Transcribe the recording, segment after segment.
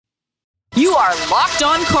You are Locked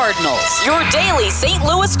On Cardinals, your daily St.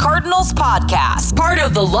 Louis Cardinals podcast. Part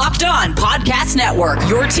of the Locked On Podcast Network,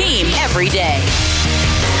 your team every day.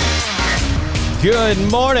 Good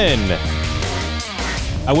morning.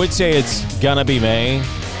 I would say it's gonna be May,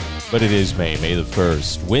 but it is May the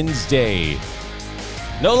 1st, Wednesday.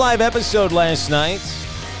 No live episode last night.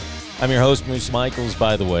 I'm your host, Moose Michaels,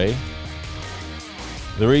 by the way.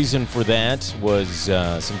 The reason for that was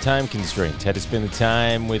some time constraints. Had to spend the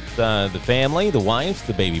time with the family, the wife,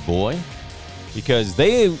 the baby boy, because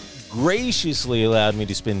they graciously allowed me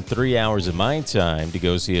to spend 3 hours of my time to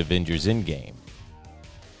go see Avengers Endgame.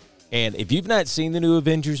 And if you've not seen the new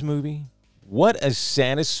Avengers movie, what a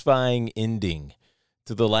satisfying ending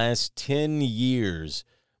to the last 10 years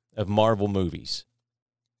of Marvel movies.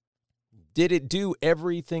 Did it do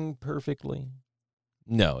everything perfectly?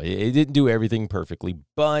 No, it didn't do everything perfectly,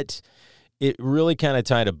 but it really kind of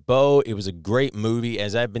tied a bow. It was a great movie,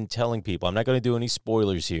 as I've been telling people. I'm not going to do any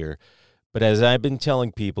spoilers here, but as I've been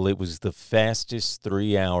telling people, it was the fastest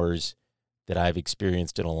 3 hours that I've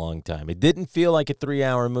experienced in a long time. It didn't feel like a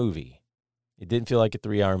 3-hour movie. It didn't feel like a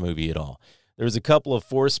 3-hour movie at all. There was a couple of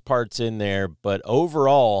forced parts in there, but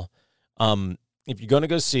overall, if you're going to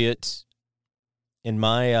go see it, in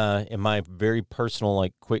my very personal,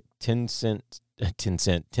 like, quick 10-second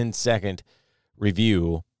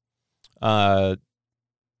review, it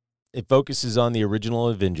focuses on the original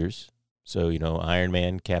Avengers. So, you know, Iron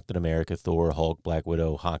Man, Captain America, Thor, Hulk, Black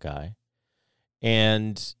Widow, Hawkeye.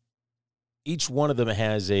 And each one of them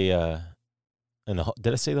has did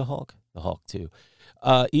I say the Hulk? The Hulk, too.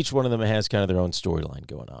 Each one of them has kind of their own storyline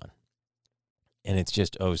going on. And it's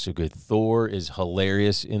just, oh, so good. Thor is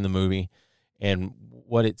hilarious in the movie. And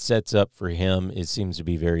what it sets up for him, it seems to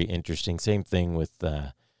be very interesting. Same thing with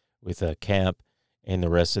Cap and the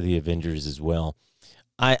rest of the Avengers as well.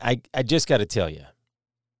 I just got to tell you,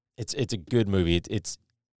 it's a good movie. It's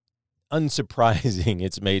unsurprising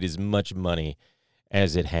it's made as much money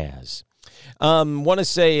as it has. Want to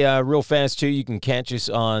say real fast, too, you can catch us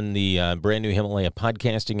on the brand new Himalaya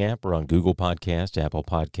podcasting app or on Google Podcast, Apple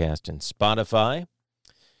Podcast, and Spotify.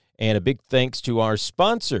 And a big thanks to our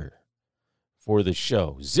sponsor for the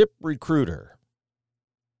show, ZipRecruiter.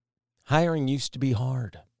 Hiring used to be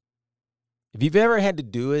hard. If you've ever had to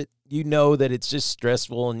do it, you know that it's just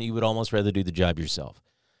stressful and you would almost rather do the job yourself.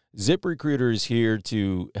 ZipRecruiter is here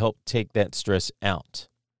to help take that stress out.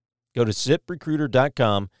 Go to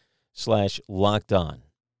ZipRecruiter.com/lockedon.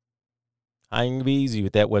 Hiring can be easy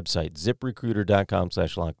with that website,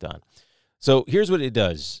 ZipRecruiter.com/lockedon. So here's what it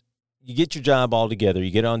does. You get your job all together, you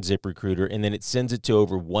get on ZipRecruiter, and then it sends it to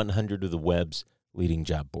over 100 of the web's leading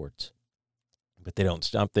job boards. But they don't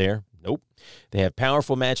stop there. Nope. They have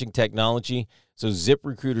powerful matching technology, so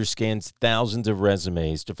ZipRecruiter scans thousands of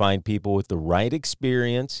resumes to find people with the right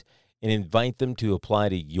experience and invite them to apply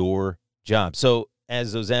to your job. So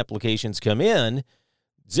as those applications come in,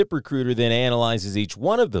 ZipRecruiter then analyzes each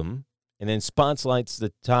one of them and then spotlights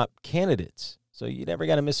the top candidates. So you never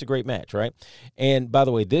got to miss a great match, right? And by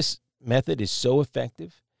the way, this method is so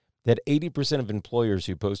effective that 80% of employers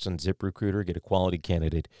who post on ZipRecruiter get a quality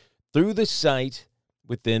candidate through the site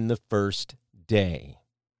within the first day.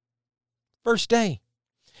 First day.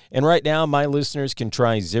 And right now, my listeners can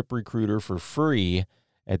try ZipRecruiter for free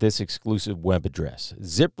at this exclusive web address,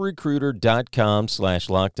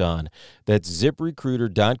 ZipRecruiter.com/lockedon. That's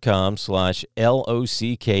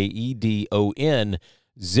ZipRecruiter.com/LOCKEDON.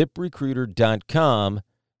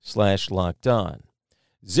 ZipRecruiter.com/lockedon.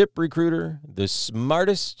 ZipRecruiter, the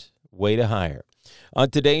smartest way to hire. On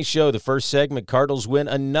today's show, the first segment, Cardinals win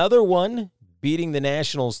another one, beating the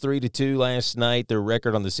Nationals 3-2 last night. Their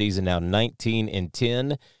record on the season now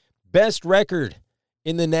 19-10. Best record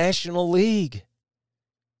in the National League.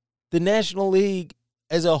 The National League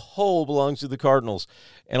as a whole belongs to the Cardinals,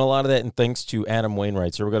 and a lot of that in thanks to Adam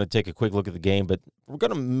Wainwright. So we're going to take a quick look at the game, but we're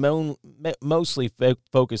going to mostly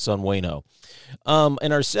focus on Waino.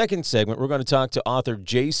 In our second segment, we're going to talk to author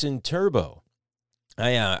Jason Turbo.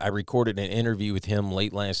 I recorded an interview with him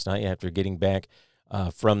late last night after getting back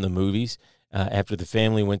from the movies, after the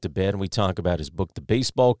family went to bed, and we talk about his book, The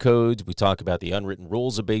Baseball Codes. We talk about the unwritten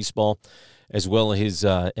rules of baseball, as well as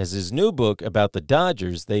his new book about the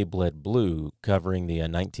Dodgers, They Bled Blue, covering the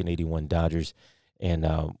 1981 Dodgers and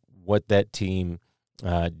what that team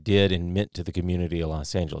did and meant to the community of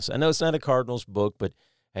Los Angeles. I know it's not a Cardinals book, but,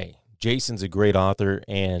 hey, Jason's a great author,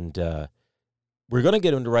 and we're going to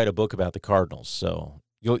get him to write a book about the Cardinals. So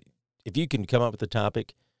if you can come up with a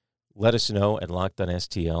topic, let us know at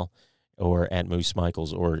LockedOnSTL or at Moose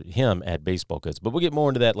Michaels or him at Baseball Codes. But we'll get more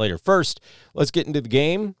into that later. First, let's get into the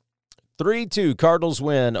game. 3-2, Cardinals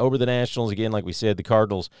win over the Nationals. Again, like we said, the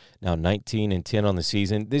Cardinals now 19-10 on the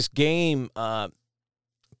season. This game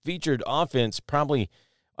featured offense probably,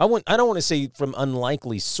 I don't want to say from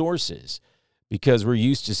unlikely sources, because we're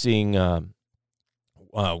used to seeing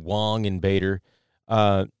Wong and Bader,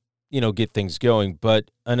 get things going.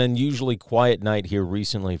 But an unusually quiet night here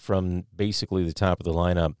recently from basically the top of the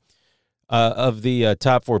lineup. Of the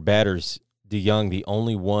top four batters, DeYoung, the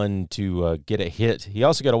only one to get a hit. He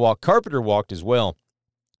also got a walk. Carpenter walked as well.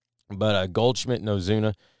 But Goldschmidt and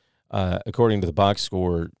Ozuna, according to the box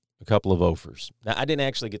score, a couple of offers. Now, I didn't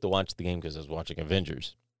actually get to watch the game because I was watching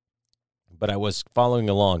Avengers, but I was following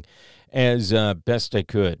along as best I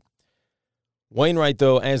could. Wainwright,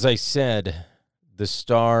 though, as I said, the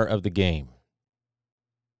star of the game.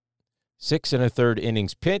 6 1/3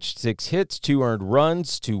 innings pitched, 6 hits, 2 earned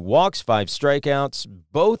runs, 2 walks, 5 strikeouts.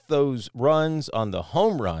 Both those runs on the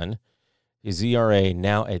home run. His ERA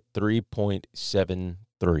now at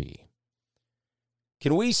 3.73.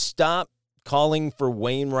 Can we stop calling for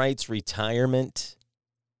Wainwright's retirement?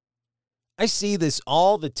 I see this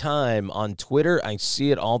all the time on Twitter. I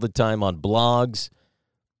see it all the time on blogs.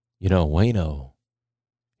 Waino,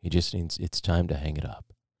 it's time to hang it up.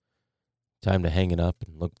 Time to hang it up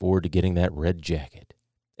and look forward to getting that red jacket.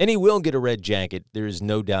 And he will get a red jacket. There is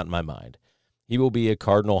no doubt in my mind. He will be a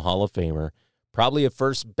Cardinal Hall of Famer, probably a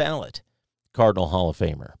first ballot Cardinal Hall of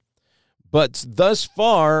Famer. But thus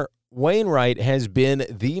far, Wainwright has been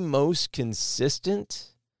the most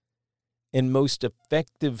consistent and most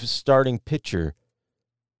effective starting pitcher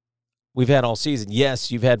we've had all season. Yes,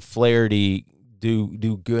 you've had Flaherty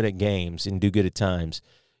do good at games and do good at times.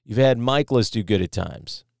 You've had Michaelis do good at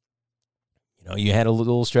times. You had a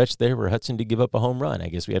little stretch there where Hudson did give up a home run. I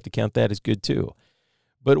guess we have to count that as good too.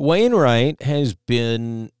 But Wainwright has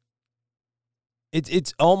been,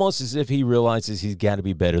 it's almost as if he realizes he's got to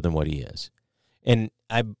be better than what he is. And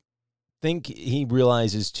I think he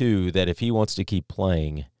realizes too that if he wants to keep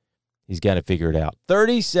playing, he's got to figure it out.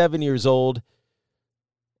 37 years old,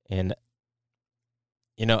 and,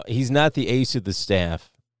 he's not the ace of the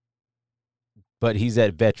staff, but he's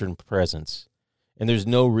that veteran presence. And there's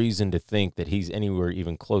no reason to think that he's anywhere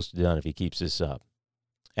even close to done if he keeps this up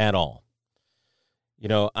at all.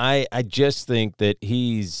 I just think that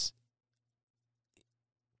he's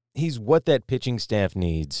what that pitching staff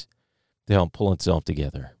needs to help pull itself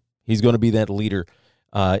together. He's going to be that leader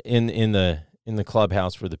in the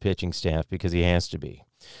clubhouse for the pitching staff because he has to be.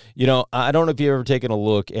 I don't know if you've ever taken a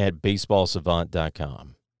look at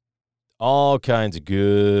baseballsavant.com. All kinds of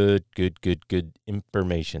good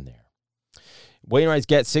information there. Wainwright's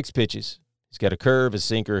got 6 pitches. He's got a curve, a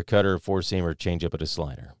sinker, a cutter, a four-seamer, a changeup, and a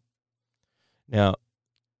slider. Now,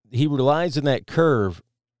 he relies on that curve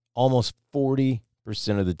almost 40%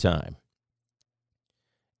 of the time.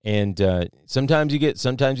 And sometimes he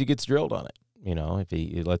gets drilled on it, if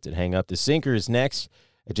he lets it hang up. The sinker is next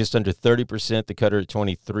at just under 30%, the cutter at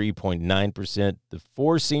 23.9%. The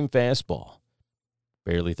four-seam fastball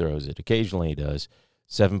barely throws it. Occasionally he does,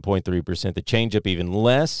 7.3%. The changeup even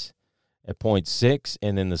less, at 0.6,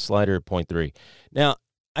 and then the slider at 0.3. Now,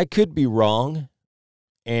 I could be wrong,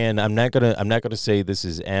 and I'm not gonna say this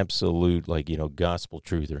is absolute gospel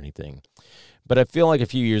truth or anything. But I feel like a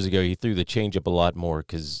few years ago he threw the changeup a lot more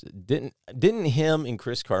because didn't him and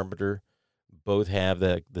Chris Carpenter both have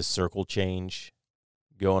the circle change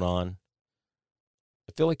going on?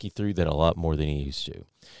 I feel like he threw that a lot more than he used to.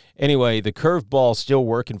 Anyway, the curveball's still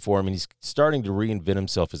working for him, and he's starting to reinvent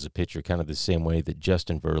himself as a pitcher kind of the same way that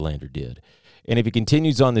Justin Verlander did. And if he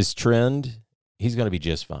continues on this trend, he's going to be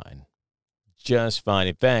just fine. Just fine.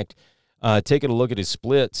 In fact, taking a look at his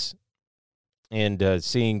splits and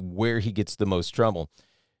seeing where he gets the most trouble.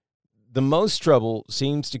 The most trouble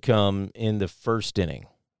seems to come in the first inning.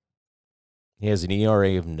 He has an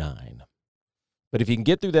ERA of 9. But if you can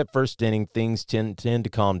get through that first inning, things tend to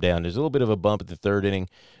calm down. There's a little bit of a bump at the third inning,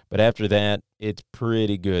 but after that, it's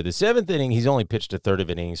pretty good. The seventh inning, he's only pitched a third of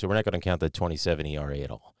an inning, so we're not going to count that 27 ERA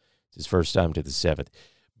at all. It's his first time to the seventh.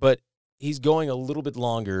 But he's going a little bit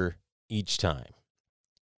longer each time.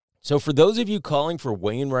 So for those of you calling for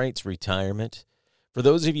Wainwright's retirement, for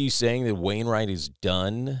those of you saying that Wainwright is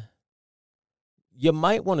done, you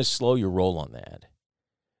might want to slow your roll on that,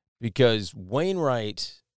 because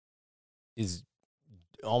Wainwright is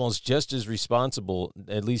almost just as responsible,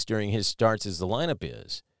 at least during his starts, as the lineup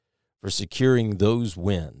is, for securing those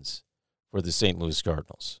wins for the St. Louis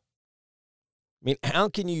Cardinals. I mean, how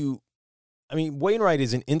can you – Wainwright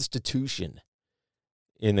is an institution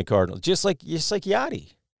in the Cardinals, just like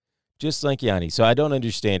Yadi. Just like Yadi. So I don't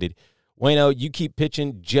understand it. Waino, you keep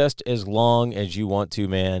pitching just as long as you want to,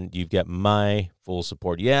 man. You've got my full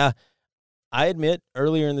support. Yeah, I admit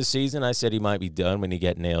earlier in the season I said he might be done when he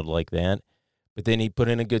got nailed like that, but then he put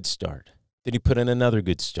in a good start. Then he put in another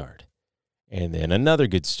good start, and then another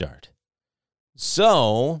good start.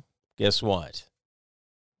 So, guess what?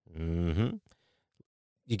 You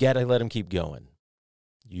got to let him keep going.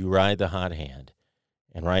 You ride the hot hand.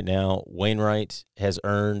 And right now, Wainwright has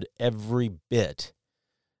earned every bit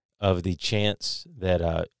of the chance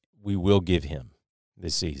that we will give him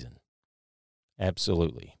this season.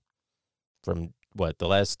 Absolutely. From, the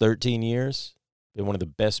last 13 years? Been one of the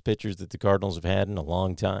best pitchers that the Cardinals have had in a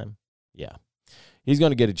long time. Yeah. He's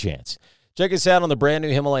going to get a chance. Check us out on the brand new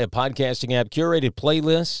Himalaya podcasting app. Curated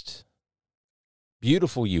playlist.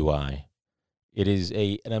 Beautiful UI. It is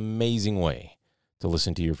an amazing way to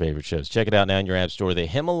listen to your favorite shows. Check it out now in your app store. The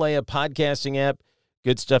Himalaya podcasting app.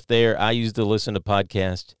 Good stuff there. I use to listen to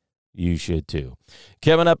podcasts. You should too.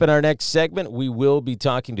 Coming up in our next segment, we will be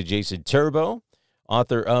talking to Jason Turbo,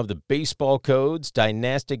 author of The Baseball Codes,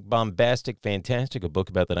 Dynastic, Bombastic, Fantastic, a book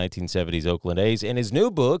about the 1970s Oakland A's, and his new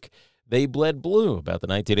book, They Bled Blue, about the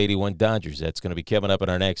 1981 Dodgers. That's going to be coming up in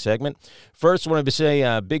our next segment. First, I wanted to say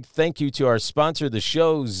a big thank you to our sponsor of the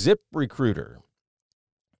show, ZipRecruiter.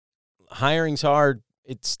 Hiring's hard.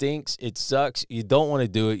 It stinks. It sucks. You don't want to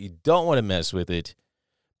do it. You don't want to mess with it.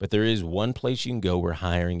 But there is one place you can go where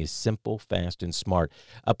hiring is simple, fast, and smart.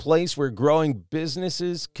 A place where growing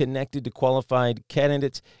businesses connected to qualified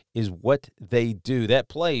candidates is what they do. That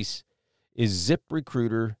place is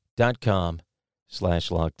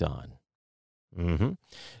ZipRecruiter.com/lockedon.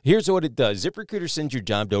 Here's what it does. ZipRecruiter sends your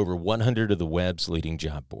job to over 100 of the web's leading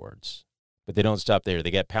job boards. But they don't stop there. They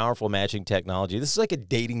got powerful matching technology. This is like a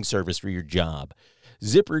dating service for your job.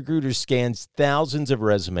 ZipRecruiter scans thousands of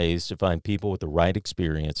resumes to find people with the right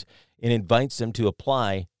experience and invites them to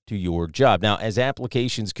apply to your job. Now, as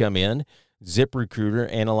applications come in,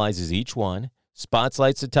 ZipRecruiter analyzes each one,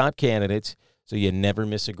 spotlights the top candidates, so you never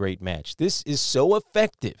miss a great match. This is so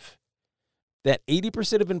effective that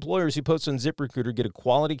 80% of employers who post on ZipRecruiter get a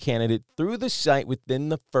quality candidate through the site within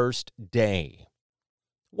the first day.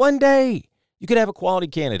 One day, you could have a quality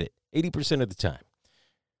candidate 80% of the time.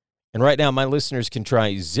 And right now, my listeners can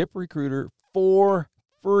try ZipRecruiter for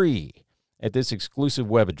free at this exclusive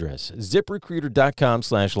web address,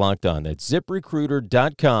 ZipRecruiter.com/lockedon. That's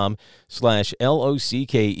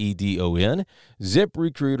ZipRecruiter.com/LOCKEDON.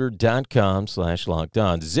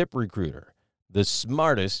 ZipRecruiter.com/lockedon. ZipRecruiter, the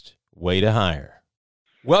smartest way to hire.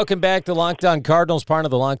 Welcome back to Locked On Cardinals, part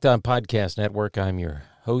of the Locked On Podcast Network. I'm your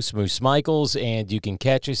host, Moose Michaels, and you can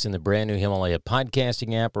catch us in the brand new Himalaya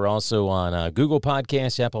podcasting app. We're also on Google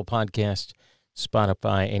Podcasts, Apple Podcasts,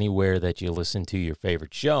 Spotify, anywhere that you listen to your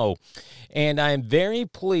favorite show. And I'm very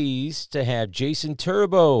pleased to have Jason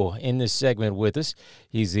Turbo in this segment with us.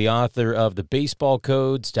 He's the author of The Baseball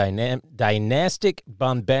Codes, Dynastic,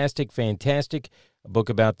 Bombastic, Fantastic, a book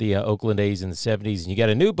about the Oakland A's in the 70s. And you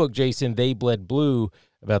got a new book, Jason, They Bled Blue,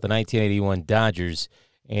 about the 1981 Dodgers.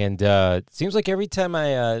 And it seems like every time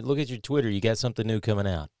I look at your Twitter, you got something new coming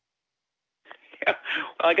out. Yeah,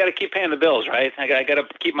 well, I got to keep paying the bills, right? I got to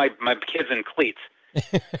keep my kids in cleats.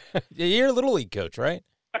 You're a Little League coach, right?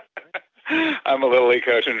 I'm a Little League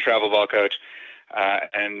coach and a travel ball coach.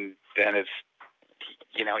 And it's,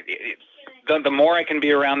 the more I can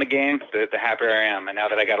be around the game, the happier I am. And now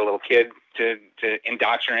that I got a little kid to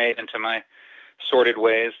indoctrinate into my sordid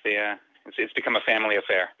ways, it's become a family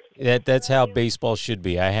affair. That's how baseball should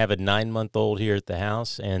be. I have a 9-month-old here at the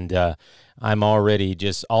house, and I'm already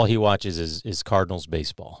all he watches is Cardinals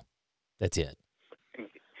baseball. That's it.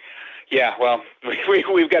 Yeah, well,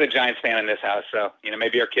 we've got a Giants fan in this house, so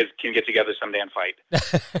maybe our kids can get together someday and fight.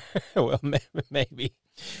 Well, maybe.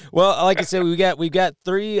 Well, like I said, we've got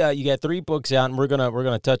three. You got 3 books out, and we're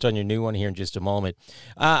gonna touch on your new one here in just a moment.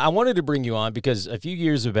 I wanted to bring you on because a few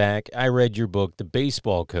years back, I read your book, The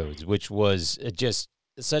Baseball Codes, which was just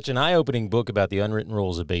such an eye-opening book about the unwritten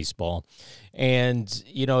rules of baseball. And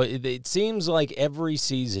it seems like every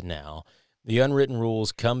season now, the unwritten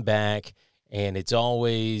rules come back. And it's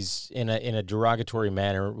always in a derogatory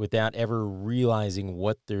manner without ever realizing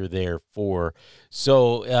what they're there for.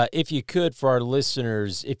 So if you could, for our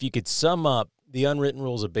listeners, if you could sum up the unwritten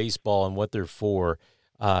rules of baseball and what they're for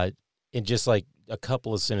in just like a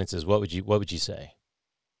couple of sentences, what would you say?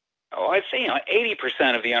 Oh, I'd say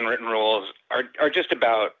 80% of the unwritten rules are just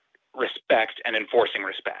about respect and enforcing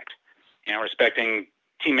respect. Respecting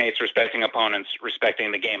teammates, respecting opponents,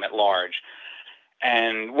 respecting the game at large.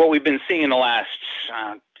 And what we've been seeing in the last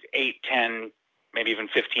 8, 10, maybe even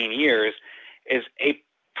 15 years is a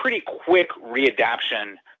pretty quick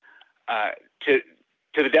readaptation to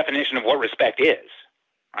the definition of what respect is.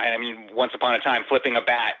 Right? I mean, once upon a time, flipping a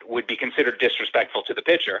bat would be considered disrespectful to the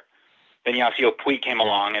pitcher. then Yasiel Puig came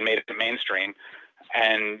along and made it mainstream,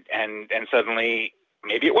 and suddenly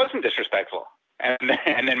maybe it wasn't disrespectful.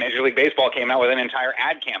 And then Major League Baseball came out with an entire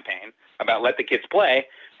ad campaign about let the kids play.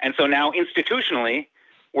 And so now institutionally,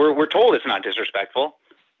 we're told it's not disrespectful,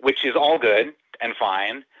 which is all good and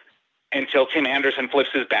fine, until Tim Anderson flips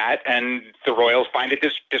his bat and the Royals find it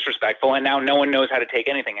disrespectful, and now no one knows how to take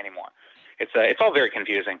anything anymore. It's all very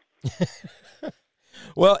confusing.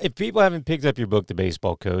 Well, if people haven't picked up your book, The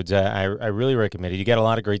Baseball Codes, I really recommend it. You got a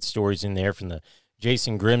lot of great stories in there, from the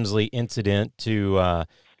Jason Grimsley incident to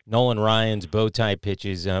Nolan Ryan's bow tie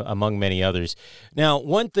pitches, among many others. Now,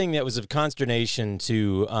 one thing that was of consternation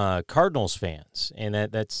to Cardinals fans, and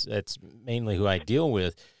that's mainly who I deal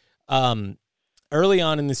with, early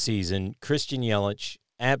on in the season, Christian Yelich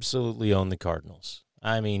absolutely owned the Cardinals.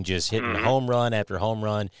 I mean, just hitting home run after home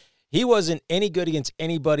run. He wasn't any good against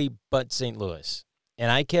anybody but St. Louis. And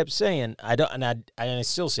I kept saying, I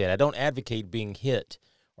still say it, I don't advocate being hit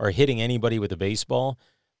or hitting anybody with a baseball,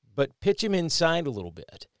 but pitch him inside a little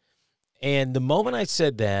bit. And the moment I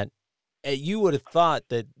said that, you would have thought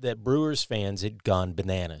that Brewers fans had gone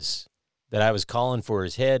bananas, that I was calling for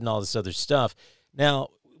his head and all this other stuff. Now,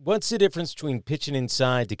 what's the difference between pitching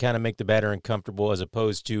inside to kind of make the batter uncomfortable as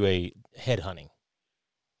opposed to a head hunting?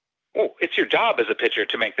 Well, it's your job as a pitcher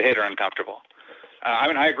to make the hitter uncomfortable.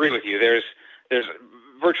 I agree with you. There's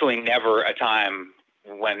virtually never a time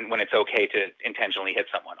when it's okay to intentionally hit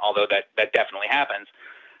someone, although that definitely happens.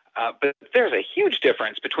 But there's a huge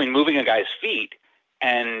difference between moving a guy's feet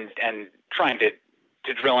and trying to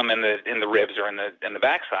drill him in the ribs or in the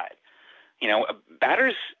backside. You know,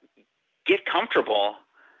 batters get comfortable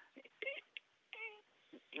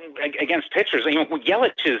against pitchers. You know,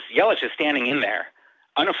 Yelich is standing in there,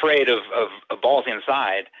 unafraid of balls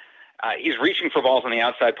inside. He's reaching for balls on the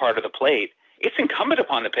outside part of the plate. It's incumbent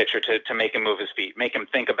upon the pitcher to make him move his feet, make him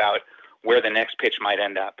think about where the next pitch might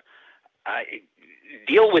end up.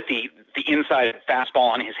 Deal with the inside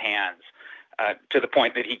fastball on his hands to the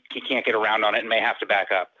point that he can't get around on it and may have to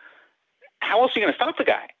back up. How else are you going to stop the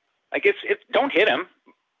guy? Like, it's don't hit him,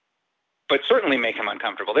 but certainly make him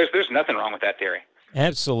uncomfortable. There's nothing wrong with that theory.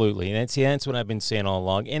 Absolutely, and that's what I've been saying all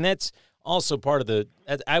along, and that's also part of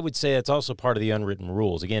I would say that's also part of the unwritten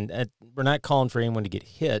rules. Again, we're not calling for anyone to get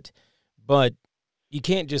hit, but you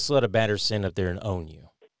can't just let a batter stand up there and own you.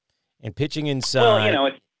 And pitching inside. Well, you know,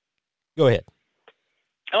 go ahead.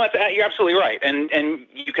 No, you're absolutely right, and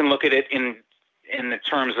you can look at it in the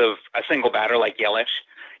terms of a single batter like Yelich.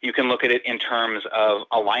 You can look at it in terms of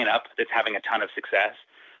a lineup that's having a ton of success.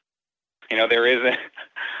 You know, there is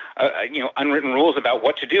unwritten rules about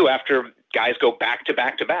what to do after guys go back to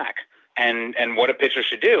back to back, and what a pitcher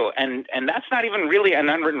should do, and that's not even really an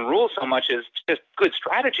unwritten rule so much as just good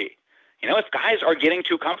strategy. You know, if guys are getting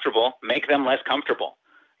too comfortable, make them less comfortable.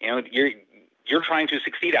 You know, you're trying to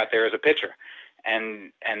succeed out there as a pitcher,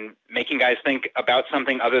 and making guys think about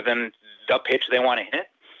something other than the pitch they want to hit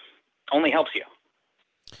only helps you.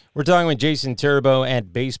 We're talking with Jason Turbo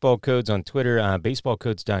at Baseball Codes on Twitter,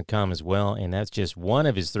 baseballcodes.com as well, and that's just one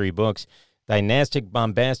of his 3 books, Dynastic,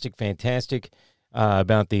 Bombastic, Fantastic,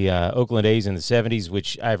 about the Oakland A's in the 70s,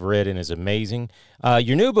 which I've read and is amazing.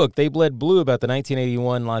 Your new book, They Bled Blue, about the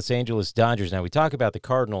 1981 Los Angeles Dodgers. Now, we talk about the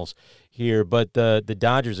Cardinals here, but the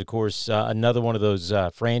Dodgers, of course, another one of those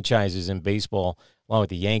franchises in baseball, along with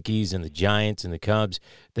the Yankees and the Giants and the Cubs,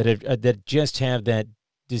 that just have that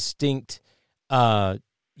distinct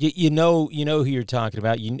you know who you're talking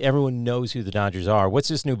about. Everyone knows who the Dodgers are. What's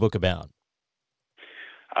this new book about?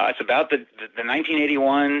 It's about the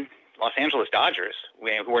 1981 Los Angeles Dodgers,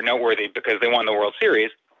 who are noteworthy because they won the World Series.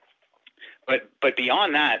 But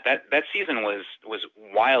beyond that season was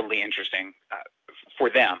wildly interesting for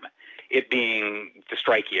them. It being the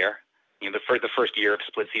strike year, you know, the first year of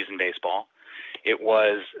split season baseball. It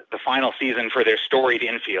was the final season for their storied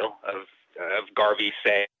infield of Garvey,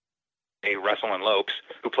 Say, Russell, and Lopes,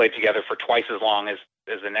 who played together for twice as long as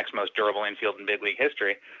the next most durable infield in big league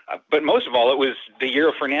history. But most of all, it was the year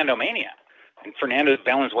of Fernando Mania. And Fernando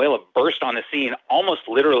Valenzuela burst on the scene almost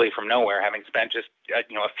literally from nowhere, having spent just a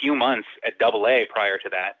few months at Double-A prior to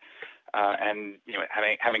that, and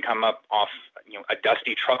having come up off a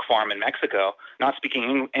dusty truck farm in Mexico, not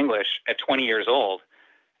speaking English at 20 years old,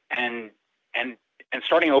 and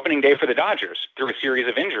starting opening day for the Dodgers through a series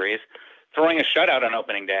of injuries, throwing a shutout on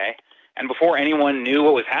opening day. And before anyone knew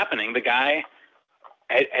what was happening, the guy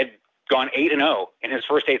had gone 8-0 in his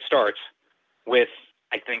first 8 starts with,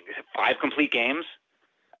 I think, 5 complete games,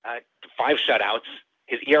 5 shutouts.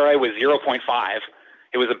 His ERA was 0.5.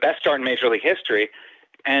 It was the best start in Major League history.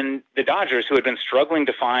 And the Dodgers, who had been struggling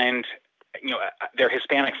to find, their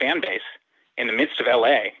Hispanic fan base in the midst of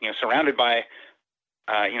L.A., surrounded by,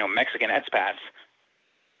 Mexican expats,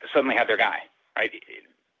 suddenly had their guy, right?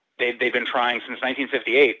 They've been trying since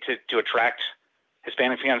 1958 to attract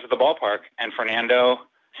Hispanic fans to the ballpark, and Fernando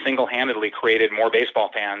single-handedly created more baseball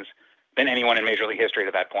fans than anyone in Major League history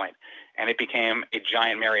at that point. And it became a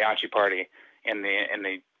giant mariachi party in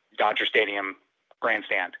the Dodger Stadium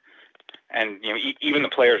grandstand. And even the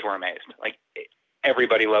players were amazed. Like,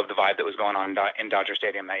 everybody loved the vibe that was going on in Dodger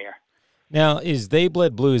Stadium that year. Now, is They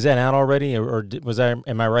Bled Blue, is that out already, or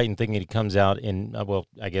am I right in thinking it comes out in,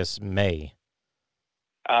 I guess May?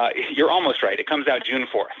 You're almost right. It comes out June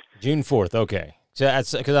 4th. June 4th, okay. So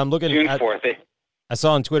that's because I'm looking. June 4th. I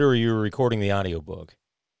saw on Twitter you were recording the audiobook.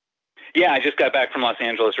 Yeah, I just got back from Los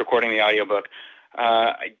Angeles recording the audiobook.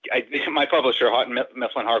 My publisher, Houghton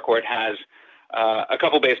Mifflin Harcourt, has a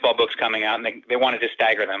couple baseball books coming out, and they wanted to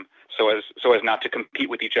stagger them so as not to compete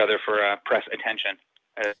with each other for press attention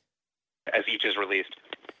as each is released.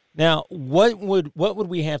 Now, what would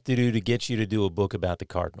we have to do to get you to do a book about the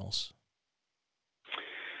Cardinals?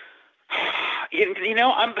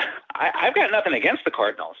 I've got nothing against the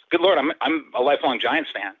Cardinals. Good Lord, I'm a lifelong Giants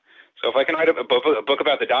fan. So if I can write a book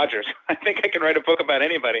about the Dodgers, I think I can write a book about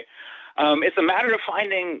anybody. It's a matter of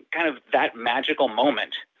finding kind of that magical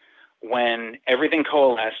moment when everything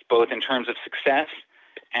coalesced, both in terms of success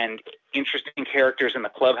and interesting characters in the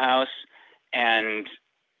clubhouse, and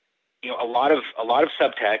a lot of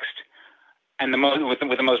subtext, and with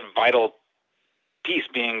the most vital piece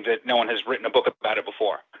being that no one has written a book about it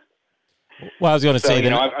before. Well, I was going to say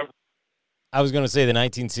that. I was going to say the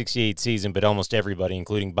 1968 season, but almost everybody,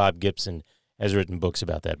 including Bob Gibson, has written books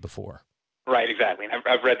about that before. Right, exactly. And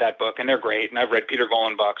I've read that book, and they're great. And I've read Peter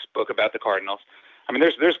Golenbach's book about the Cardinals. I mean,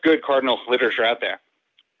 there's good Cardinals literature out there.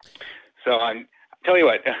 So tell you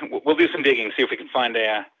what, we'll do some digging, see if we can find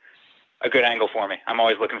a good angle for me. I'm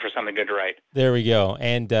always looking for something good to write. There we go.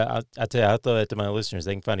 And I'll tell you, I'll throw that to my listeners.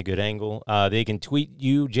 They can find a good angle. They can tweet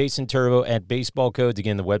you, Jason Turbo, at Baseball Codes.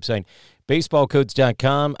 Again, the website,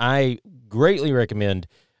 baseballcodes.com. I greatly recommend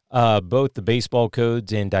both the Baseball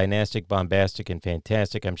Codes and Dynastic, Bombastic, and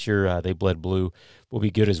Fantastic. I'm sure They Bled Blue will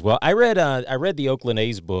be good as well. I read the Oakland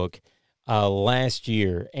A's book last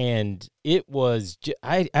year, and it was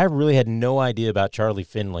I really had no idea about Charlie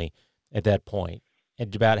Finley at that point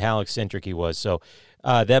and about how eccentric he was. So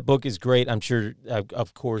that book is great. I'm sure,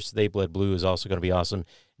 of course, They Bled Blue is also going to be awesome.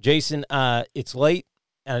 Jason, it's late,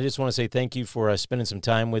 and I just want to say thank you for spending some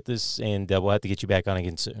time with us, and we'll have to get you back on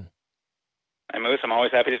again soon. Hey, Moose, I'm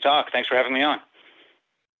always happy to talk. Thanks for having me on.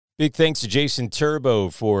 Big thanks to Jason Turbo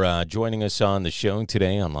for joining us on the show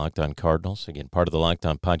today on Locked On Cardinals. Again, part of the Locked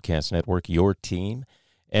On Podcast Network, your team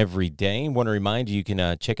every day. I want to remind you, you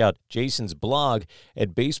can check out Jason's blog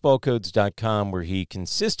at baseballcodes.com, where he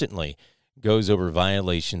consistently goes over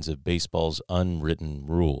violations of baseball's unwritten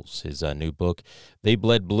rules. His new book, They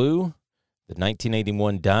Bled Blue, the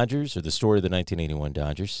 1981 Dodgers, or the story of the 1981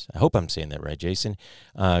 Dodgers. I hope I'm saying that right, Jason.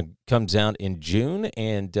 Comes out in June,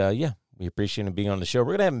 and we appreciate him being on the show.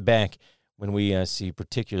 We're going to have him back when we see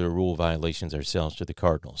particular rule violations ourselves to the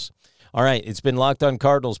Cardinals. All right, it's been Locked On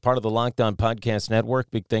Cardinals, part of the Locked On Podcast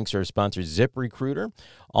Network. Big thanks to our sponsor, ZipRecruiter.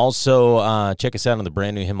 Also, check us out on the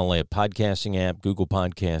brand new Himalaya podcasting app, Google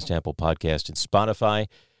Podcast, Apple Podcast, and Spotify.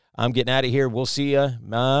 I'm getting out of here. We'll see you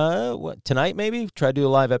tonight, maybe. Try to do a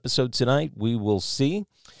live episode tonight. We will see.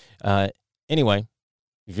 Anyway,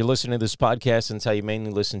 if you're listening to this podcast, and it's how you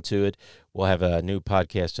mainly listen to it, we'll have a new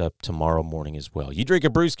podcast up tomorrow morning as well. You drink a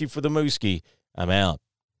brewski for the Mooski. I'm out.